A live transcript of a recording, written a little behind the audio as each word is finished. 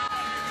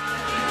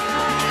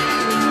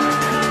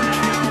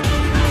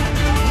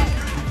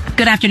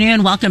Good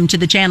afternoon. Welcome to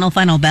the channel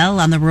Final Bell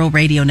on the Rural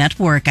Radio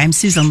Network. I'm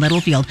Susan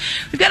Littlefield.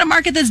 We've got a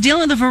market that's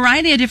dealing with a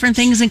variety of different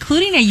things,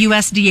 including a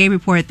USDA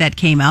report that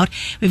came out.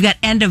 We've got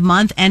end of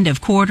month, end of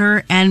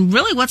quarter, and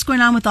really what's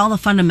going on with all the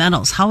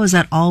fundamentals. How is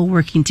that all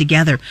working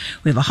together?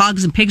 We have a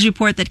hogs and pigs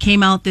report that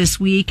came out this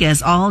week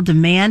as all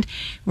demand.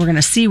 We're going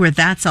to see where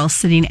that's all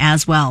sitting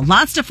as well.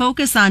 Lots to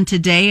focus on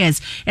today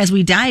as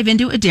we dive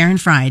into it. Darren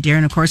Frye.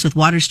 Darren, of course, with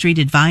Water Street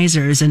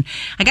Advisors. And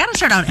I got to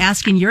start out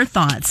asking your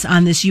thoughts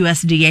on this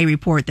USDA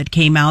report that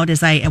came out.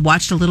 As I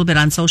watched a little bit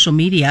on social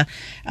media,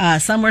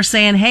 some were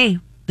saying, hey,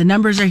 the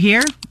numbers are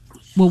here.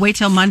 We'll wait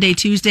till Monday,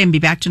 Tuesday, and be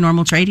back to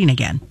normal trading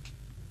again.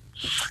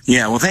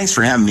 Yeah, well, thanks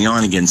for having me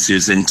on again,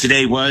 Susan.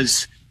 Today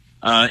was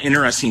an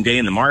interesting day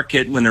in the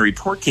market. When the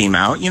report came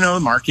out, the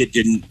market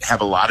didn't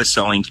have a lot of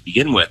selling to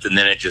begin with, and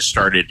then it just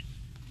started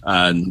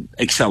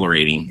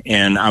accelerating.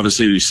 And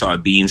obviously we saw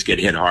beans get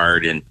hit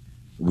hard and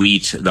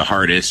wheat the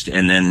hardest.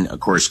 And then, of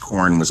course,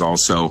 corn was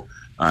also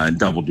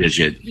double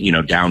digit,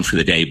 down for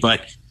the day.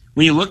 But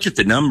when you looked at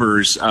the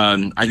numbers,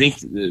 I think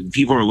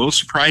people are a little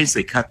surprised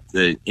they cut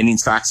the ending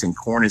stocks in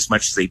corn as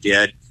much as they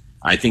did.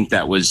 I think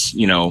that was,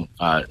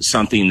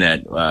 something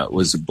that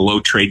was below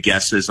trade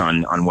guesses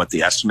on what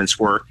the estimates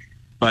were.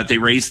 But they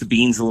raised the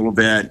beans a little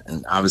bit,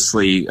 and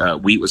obviously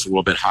wheat was a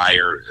little bit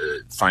higher,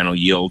 final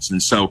yields.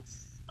 And so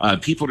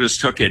people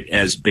just took it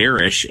as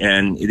bearish.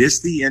 And it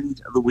is the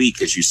end of the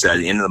week, as you said,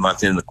 the end of the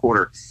month, end of the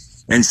quarter.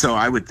 And so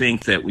I would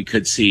think that we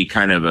could see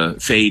kind of a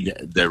fade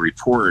the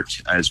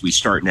report as we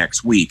start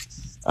next week,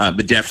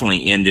 but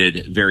definitely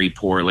ended very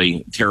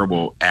poorly,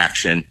 terrible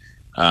action.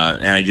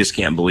 And I just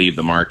can't believe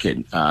the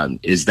market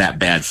is that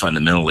bad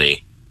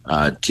fundamentally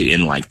to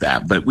end like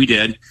that. But we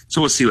did.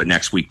 So we'll see what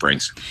next week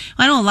brings.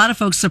 I know a lot of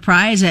folks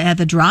surprised at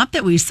the drop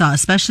that we saw,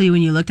 especially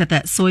when you looked at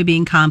that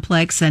soybean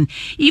complex and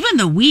even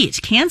the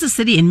wheat. Kansas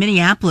City and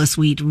Minneapolis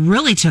wheat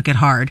really took it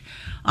hard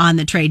on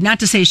the trade. Not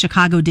to say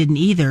Chicago didn't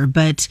either,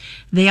 but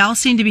they all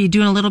seem to be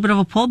doing a little bit of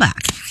a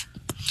pullback.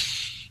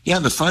 Yeah,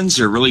 the funds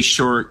are really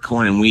short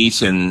corn and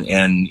wheat and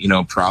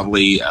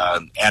probably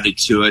added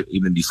to it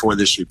even before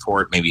this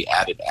report, maybe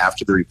added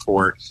after the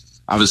report.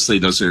 Obviously,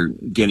 those are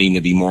getting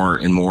to be more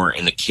and more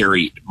in the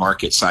carry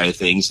market side of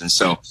things. And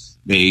so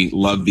they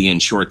love being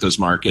short those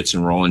markets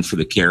and rolling for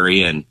the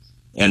carry. And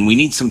we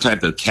need some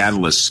type of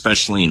catalyst,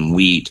 especially in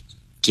wheat,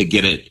 to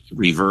get it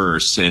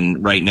reversed.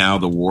 And right now,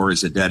 the war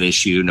is a dead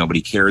issue.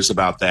 Nobody cares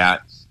about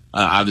that.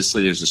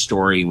 Obviously, there's a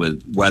story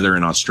with weather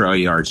in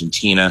Australia,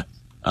 Argentina,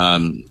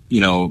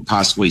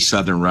 possibly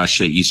southern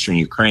Russia, eastern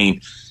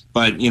Ukraine.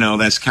 But,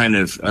 that's kind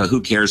of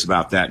who cares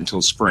about that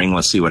until spring.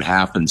 Let's see what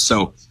happens.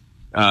 So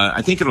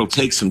I think it'll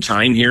take some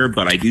time here,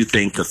 but I do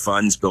think the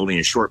funds building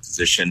a short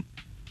position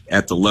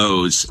at the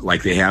lows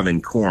like they have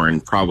in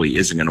corn probably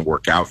isn't going to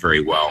work out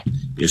very well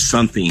if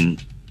something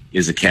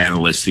is a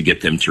catalyst to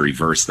get them to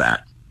reverse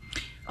that.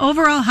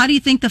 Overall, how do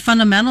you think the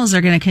fundamentals are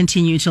going to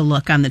continue to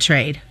look on the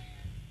trade?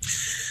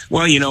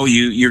 Well,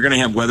 you're going to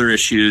have weather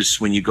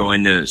issues when you go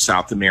into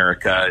South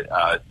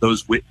America.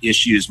 Those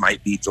issues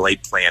might be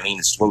delayed planning.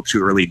 It's a little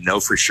too early to know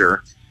for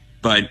sure.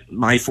 But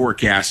my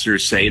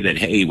forecasters say that,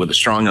 hey, with a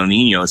strong El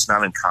Nino, it's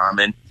not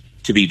uncommon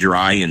to be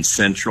dry in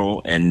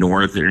central and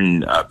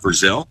northern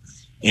Brazil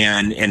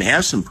and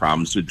have some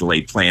problems with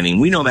delayed planting.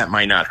 We know that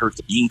might not hurt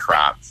the bean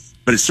crop,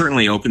 but it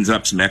certainly opens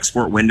up some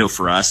export window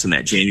for us in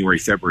that January,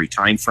 February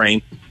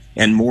timeframe.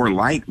 And more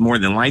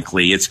than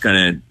likely, it's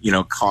going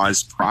to,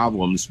 cause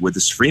problems with the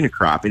safrinha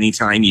crop.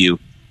 Anytime you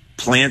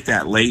plant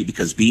that late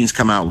because beans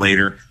come out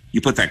later,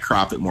 you put that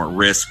crop at more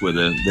risk with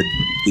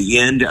the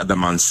end of the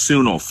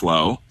monsoonal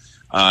flow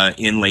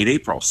in late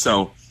April.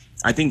 So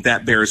I think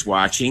that bears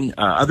watching.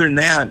 Other than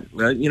that,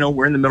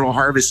 we're in the middle of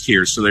harvest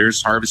here. So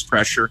there's harvest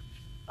pressure.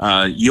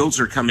 Yields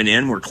are coming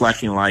in. We're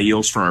collecting a lot of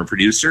yields from our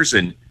producers.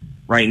 And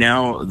right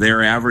now,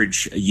 their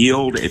average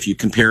yield, if you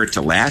compare it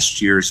to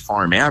last year's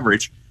farm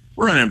average,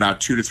 we're running about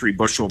 2 to 3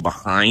 bushel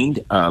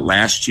behind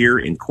last year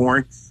in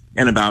corn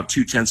and about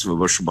 0.2 of a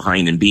bushel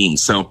behind in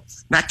beans. So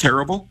not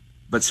terrible,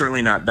 but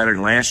certainly not better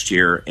than last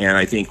year. And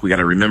I think we got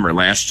to remember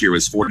last year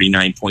was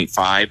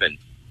 49.5 and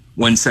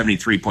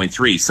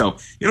 173.3. So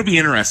it'll be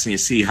interesting to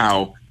see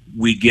how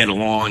we get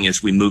along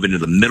as we move into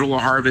the middle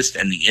of harvest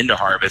and the end of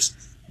harvest.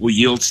 Will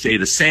yields stay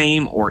the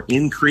same or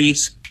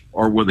increase,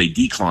 or will they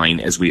decline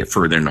as we get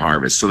further into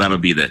harvest? So that'll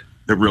be the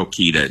real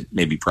key to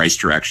maybe price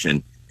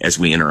direction as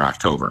we enter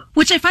October.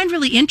 Which I find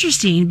really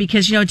interesting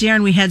because,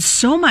 Darren, we had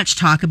so much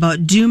talk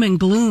about doom and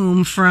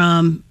gloom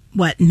from,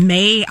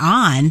 May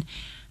on,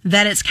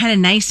 that it's kind of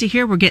nice to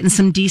hear we're getting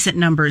some decent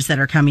numbers that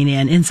are coming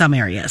in some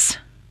areas.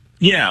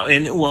 Yeah,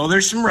 and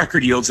there's some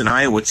record yields in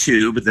Iowa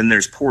too, but then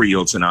there's poor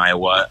yields in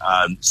Iowa.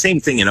 Same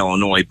thing in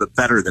Illinois, but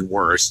better than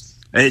worse.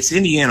 It's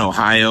Indiana,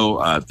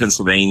 Ohio,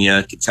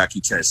 Pennsylvania,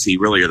 Kentucky, Tennessee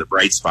really are the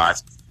bright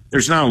spots.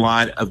 There's not a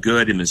lot of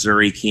good in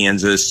Missouri,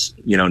 Kansas,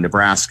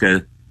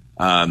 Nebraska,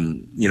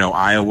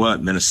 Iowa,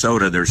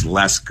 Minnesota. There's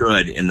less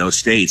good in those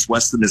states.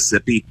 West of the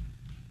Mississippi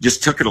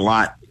just took it a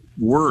lot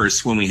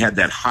worse when we had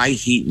that high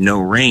heat, no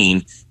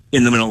rain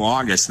in the middle of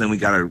August. And then we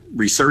got a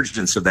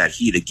resurgence of that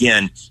heat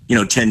again,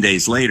 10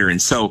 days later.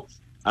 And so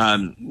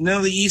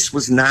No, the East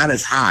was not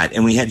as hot,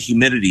 and we had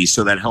humidity,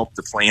 so that helped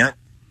the plant.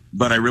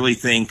 But I really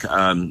think,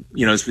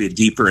 as we get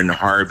deeper into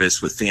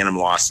harvest with phantom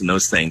loss and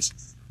those things,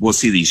 we'll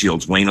see these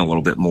yields wane a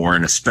little bit more,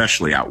 and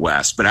especially out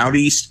west. But out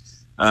east,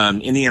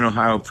 Indiana,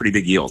 Ohio, pretty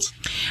big yields.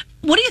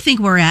 What do you think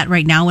we're at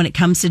right now when it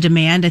comes to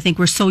demand? I think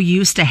we're so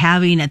used to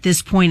having, at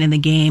this point in the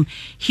game,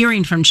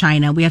 hearing from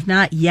China. We have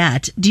not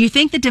yet. Do you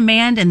think the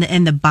demand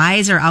and the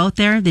buys are out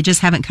there? They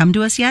just haven't come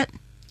to us yet?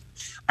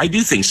 I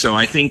do think so.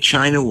 I think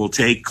China will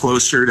take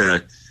closer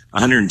to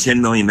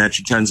 110 million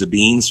metric tons of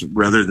beans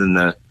rather than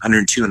the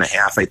 102.5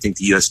 I think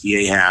the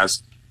USDA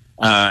has.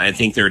 I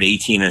think they're at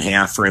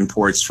 18.5 for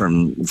imports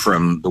from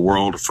the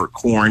world for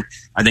corn.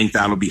 I think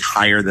that'll be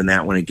higher than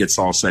that when it gets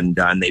all said and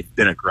done. They've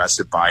been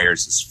aggressive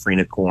buyers of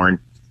safrinha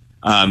corn.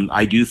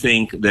 I do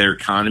think their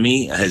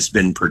economy has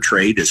been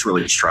portrayed as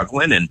really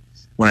struggling. And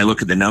when I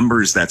look at the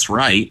numbers, that's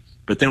right.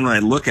 But then when I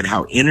look at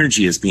how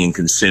energy is being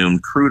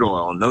consumed, crude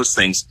oil and those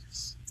things,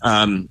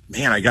 I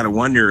got to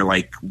wonder,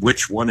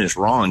 which one is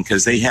wrong,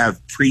 because they have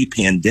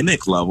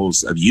pre-pandemic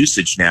levels of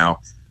usage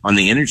now on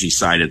the energy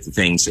side of the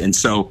things. And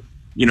so,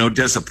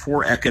 does a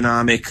poor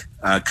economic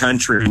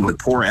country with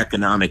poor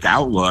economic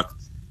outlook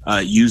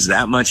use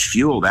that much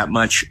fuel, that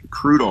much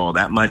crude oil,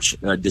 that much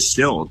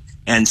distilled?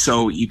 And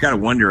so you got to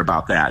wonder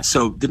about that.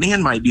 So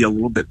demand might be a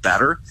little bit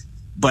better,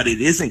 but it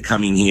isn't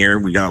coming here.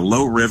 We got a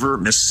low river.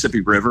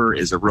 Mississippi River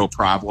is a real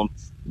problem.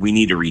 We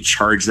need to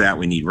recharge that.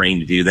 We need rain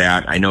to do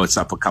that. I know it's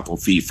up a couple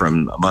feet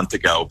from a month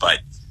ago, but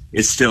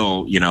it's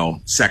still,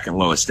 second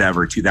lowest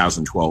ever.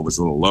 2012 was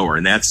a little lower,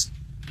 and that's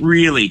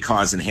really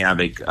causing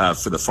havoc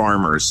for the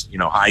farmers.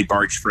 High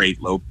barge freight,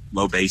 low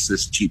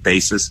basis, cheap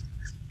basis.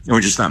 And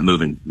we're just not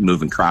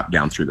moving crop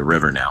down through the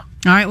river now.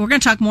 All right, we're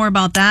going to talk more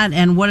about that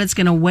and what it's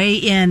going to weigh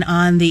in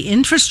on the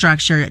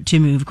infrastructure to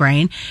move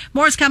grain.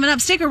 More is coming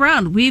up. Stick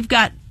around. We've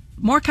got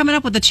more coming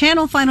up with the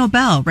Channel Final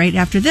Bell right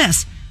after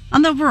this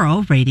on the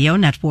Rural Radio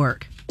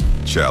Network.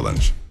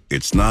 Challenge.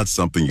 It's not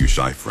something you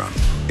shy from.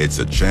 It's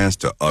a chance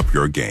to up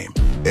your game.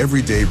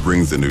 Every day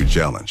brings a new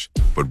challenge.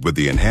 But with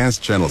the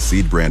enhanced Channel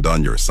Seed brand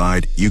on your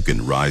side, you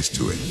can rise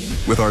to it.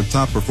 With our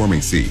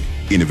top-performing seed,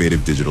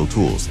 innovative digital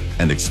tools,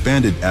 and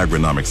expanded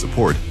agronomic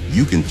support,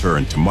 you can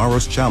turn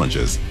tomorrow's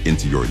challenges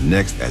into your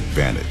next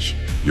advantage.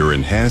 Your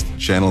enhanced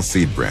Channel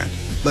Seed brand.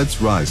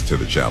 Let's rise to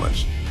the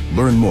challenge.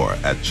 Learn more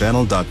at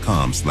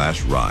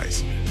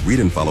channel.com/rise. Read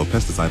and follow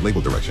pesticide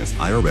label directions,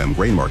 IRM,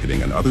 grain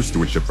marketing, and other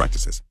stewardship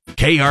practices.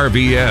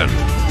 KRVN.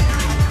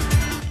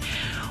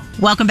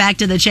 Welcome back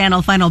to the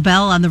Channel Final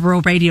Bell on the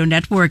Rural Radio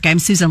Network. I'm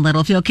Susan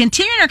Littlefield.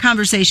 Continuing our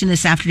conversation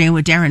this afternoon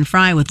with Darren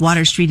Frye with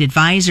Water Street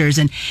Advisors,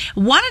 and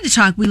wanted to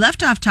talk, we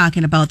left off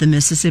talking about the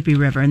Mississippi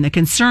River and the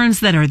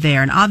concerns that are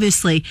there, and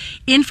obviously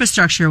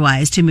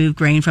infrastructure-wise to move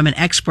grain from an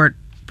export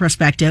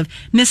perspective,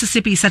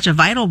 Mississippi is such a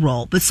vital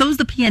role, but so is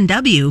the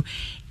PNW.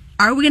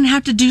 Are we going to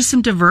have to do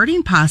some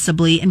diverting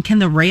possibly, and can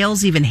the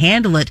rails even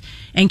handle it,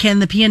 and can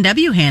the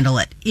PNW handle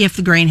it if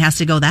the grain has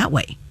to go that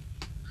way?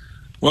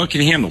 Well, it can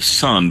handle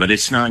some, but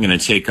it's not going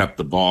to take up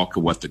the bulk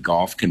of what the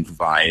Gulf can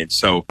provide.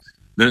 So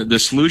the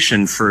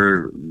solution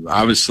for,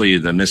 obviously,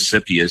 the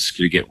Mississippi is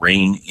to get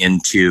rain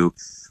into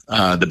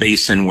the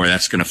basin where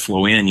that's going to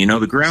flow in.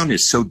 The ground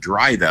is so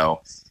dry,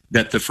 though,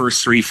 that the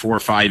first 3,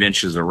 4, 5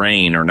 inches of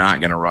rain are not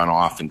going to run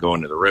off and go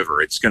into the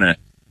river. It's going to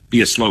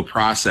be a slow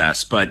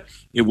process, but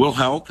it will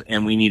help,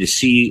 and we need to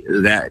see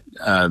that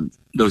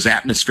those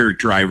atmospheric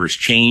drivers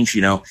change.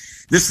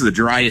 This is the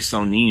driest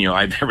El Nino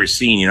I've ever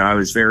seen. I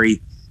was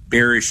very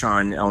bearish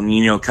on El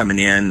Nino coming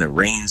in. The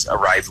rains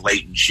arrived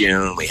late in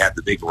June. We had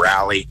the big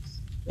rally.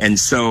 And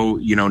so,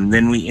 and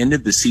then we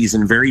ended the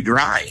season very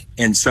dry.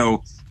 And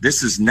so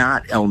this is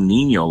not El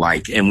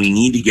Nino-like, and we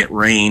need to get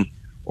rain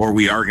or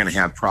we are going to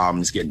have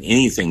problems getting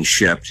anything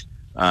shipped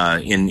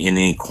in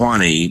any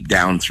quantity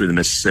down through the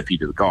Mississippi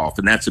to the Gulf.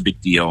 And that's a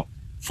big deal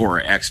for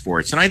our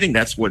exports. And I think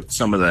that's what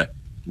some of the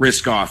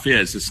risk off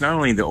is. It's not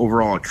only the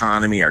overall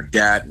economy, our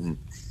debt, and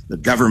the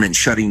government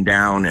shutting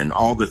down and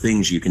all the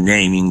things you can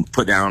name. You can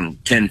put down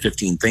 10,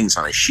 15 things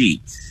on a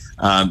sheet.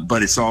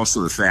 But it's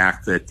also the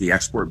fact that the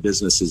export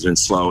business has been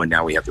slow, and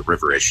now we have the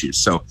river issues.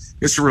 So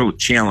it's a real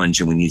challenge,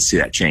 and we need to see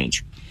that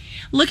change.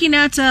 Looking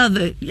at,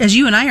 as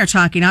you and I are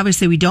talking,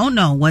 obviously we don't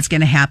know what's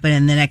going to happen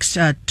in the next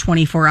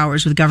 24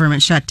 hours with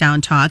government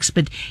shutdown talks,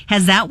 but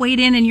has that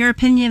weighed in your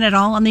opinion, at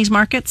all on these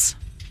markets?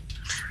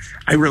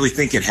 I really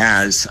think it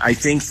has. I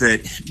think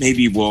that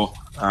maybe we'll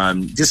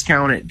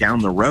discount it down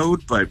the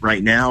road, but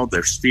right now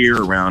there's fear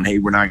around, hey,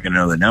 we're not going to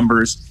know the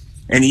numbers.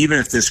 And even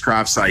if this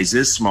crop size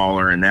is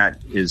smaller, and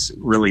that is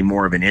really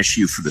more of an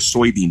issue for the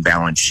soybean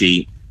balance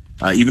sheet,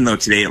 even though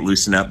today it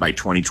loosened up by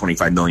 20,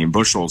 25 million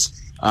bushels,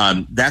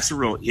 that's a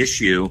real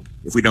issue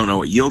if we don't know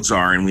what yields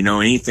are, and we know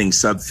anything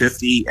sub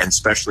 50 and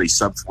especially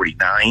sub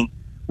 49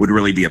 would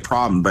really be a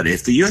problem. But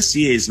if the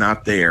USDA is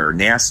not there,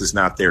 NASA is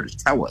not there to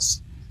tell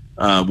us,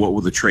 what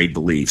will the trade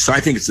believe? So I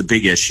think it's a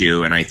big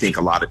issue, and I think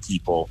a lot of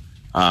people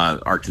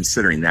are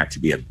considering that to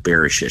be a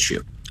bearish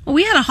issue. Well,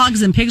 we had a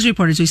hogs and pigs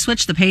report as we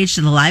switched the page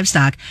to the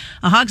livestock.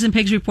 A hogs and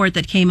pigs report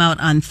that came out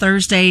on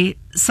Thursday.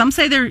 Some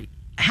say they're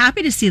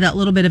happy to see that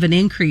little bit of an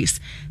increase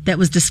that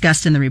was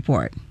discussed in the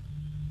report.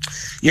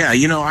 Yeah,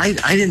 I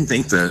didn't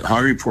think the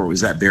hog report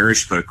was that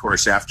bearish, but of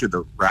course, after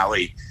the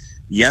rally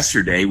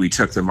yesterday, we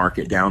took the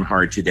market down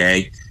hard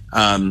today.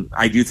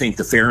 I do think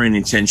the farrowing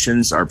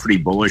intentions are pretty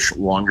bullish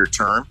longer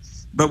term,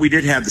 but we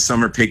did have the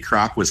summer pig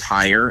crop was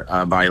higher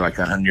by like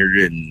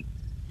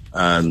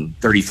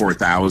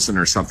 134,000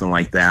 or something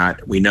like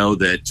that. We know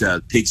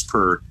that pigs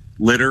per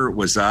litter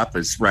was up,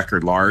 it's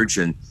record large,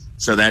 and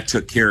so that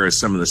took care of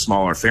some of the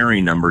smaller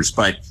farrowing numbers.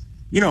 But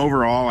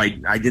overall, I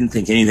didn't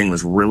think anything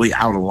was really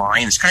out of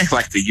line. It's kind of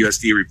like the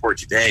USDA report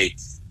today.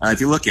 If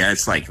you look at it,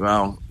 it's like,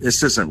 well,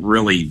 this isn't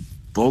really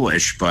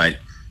bullish, but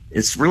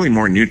it's really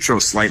more neutral,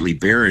 slightly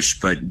bearish.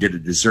 But did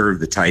it deserve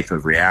the type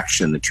of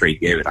reaction the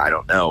trade gave it? I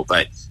don't know.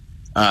 But,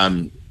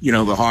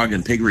 the hog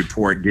and pig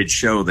report did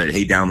show that,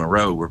 hey, down the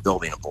road, we're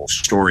building a bull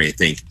story, I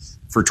think,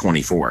 for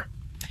 24.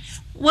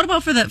 What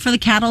about for the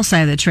cattle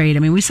side of the trade? I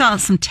mean, we saw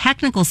some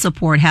technical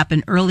support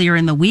happen earlier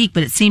in the week,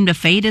 but it seemed to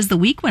fade as the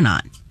week went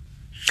on.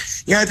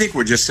 Yeah, I think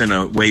we're just in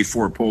a wave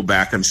 4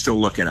 pullback. I'm still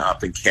looking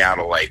up in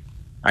cattle.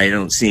 I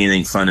don't see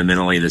anything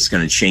fundamentally that's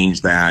going to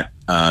change that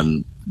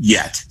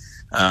yet.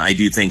 I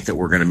do think that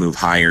we're going to move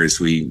higher as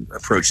we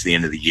approach the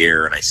end of the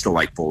year, and I still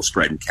like bull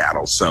spread in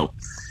cattle. So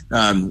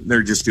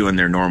they're just doing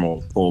their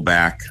normal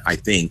pullback, I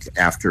think,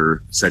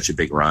 after such a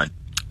big run.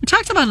 We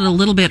talked about it a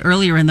little bit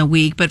earlier in the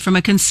week, but from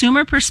a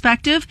consumer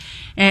perspective,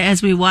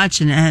 as we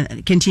watch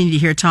and continue to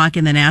hear talk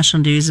in the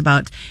national news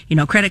about,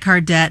 credit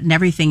card debt and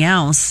everything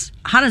else,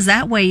 how does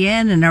that weigh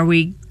in, and are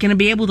we going to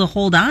be able to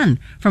hold on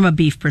from a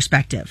beef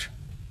perspective?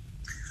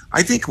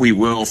 I think we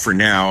will for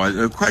now.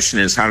 The question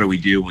is, how do we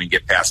do when we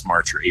get past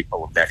March or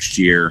April of next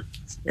year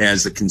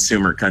as the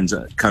consumer comes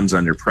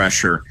under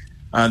pressure?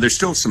 There's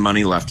still some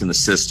money left in the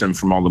system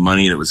from all the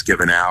money that was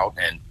given out,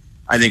 and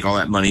I think all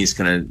that money is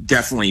going to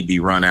definitely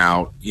be run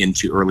out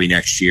into early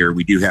next year.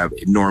 We do have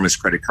enormous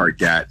credit card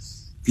debt.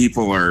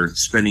 People are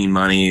spending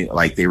money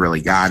like they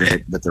really got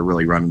it, but they're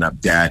really running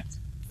up debt.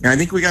 And I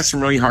think we got some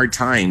really hard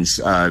times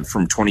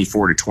from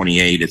 24 to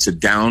 28. It's a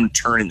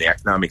downturn in the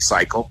economic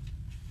cycle.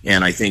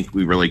 And I think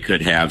we really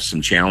could have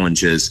some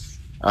challenges,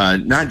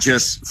 not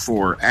just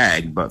for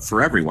ag, but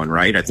for everyone,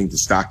 right? I think the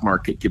stock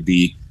market could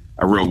be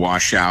a real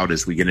washout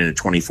as we get into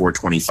 24,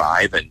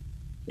 25,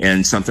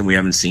 and something we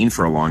haven't seen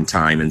for a long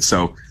time. And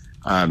so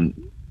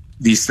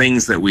these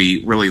things that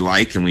we really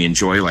like and we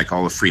enjoy, like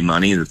all the free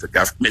money that the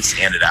government's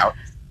handed out,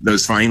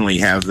 those finally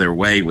have their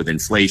way with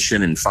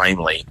inflation and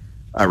finally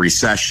a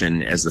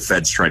recession as the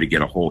feds try to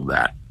get a hold of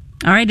that.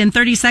 All right, in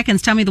 30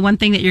 seconds, tell me the one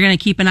thing that you're going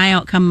to keep an eye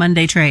out come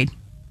Monday trade.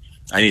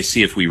 I need to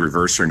see if we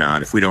reverse or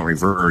not. If we don't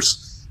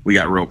reverse, we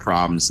got real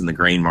problems in the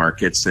grain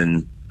markets.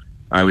 And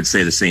I would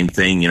say the same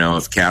thing,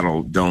 if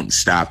cattle don't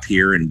stop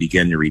here and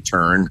begin to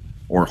return,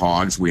 or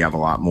hogs, we have a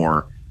lot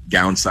more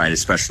downside,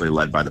 especially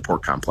led by the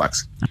pork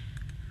complex.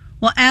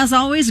 Well, as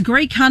always,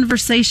 great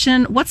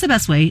conversation. What's the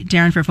best way,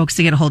 Darren, for folks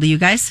to get a hold of you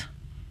guys?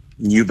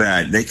 You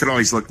bet. They could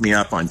always look me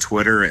up on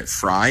Twitter at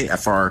Frye,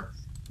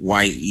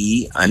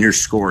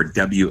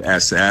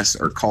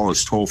 FRYE_WSS, or call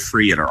us toll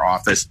free at our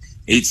office,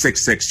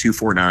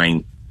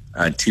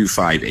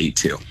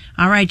 866-249-2582.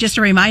 All right, just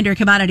a reminder,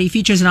 commodity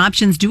futures and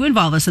options do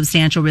involve a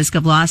substantial risk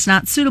of loss,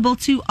 not suitable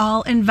to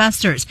all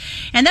investors.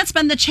 And that's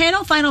been the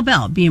Channel Final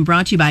Bell, being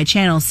brought to you by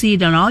Channel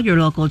Seed and all your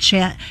local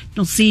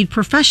Channel Seed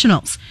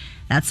professionals.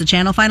 That's the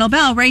Channel Final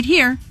Bell right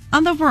here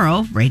on the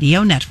Rural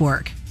Radio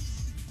Network.